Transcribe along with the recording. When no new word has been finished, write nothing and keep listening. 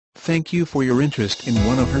Thank you for your interest in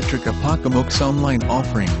one of Hertrich of Pocomoke's online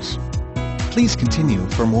offerings. Please continue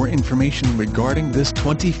for more information regarding this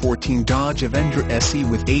 2014 Dodge Avenger SE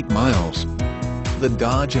with 8 miles. The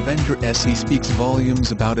Dodge Avenger SE speaks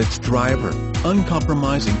volumes about its driver,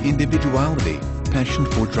 uncompromising individuality, passion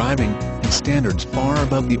for driving, and standards far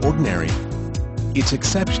above the ordinary. Its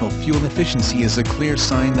exceptional fuel efficiency is a clear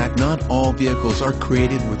sign that not all vehicles are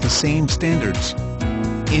created with the same standards.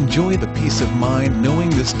 Enjoy the peace of mind knowing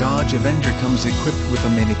this Dodge Avenger comes equipped with a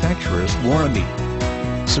manufacturer's warranty.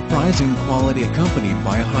 Surprising quality accompanied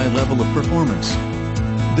by a high level of performance.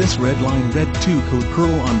 This Redline Red 2-coat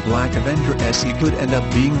pearl on Black Avenger SE could end up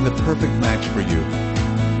being the perfect match for you.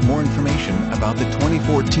 More information about the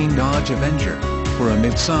 2014 Dodge Avenger. For a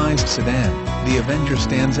mid-sized sedan, the Avenger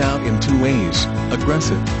stands out in two ways: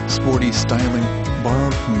 aggressive, sporty styling,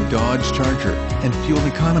 borrowed from the Dodge Charger, and fuel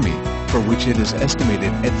economy, for which it is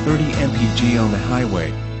estimated at 30 mpg on the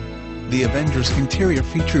highway. The Avenger's interior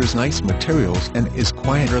features nice materials and is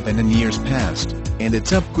quieter than in years past, and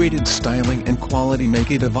its upgraded styling and quality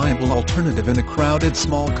make it a viable alternative in a crowded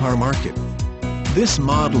small car market. This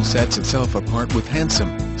model sets itself apart with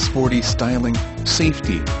handsome, sporty styling,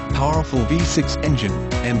 safety, powerful V6 engine,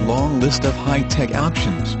 and long list of high-tech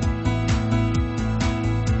options.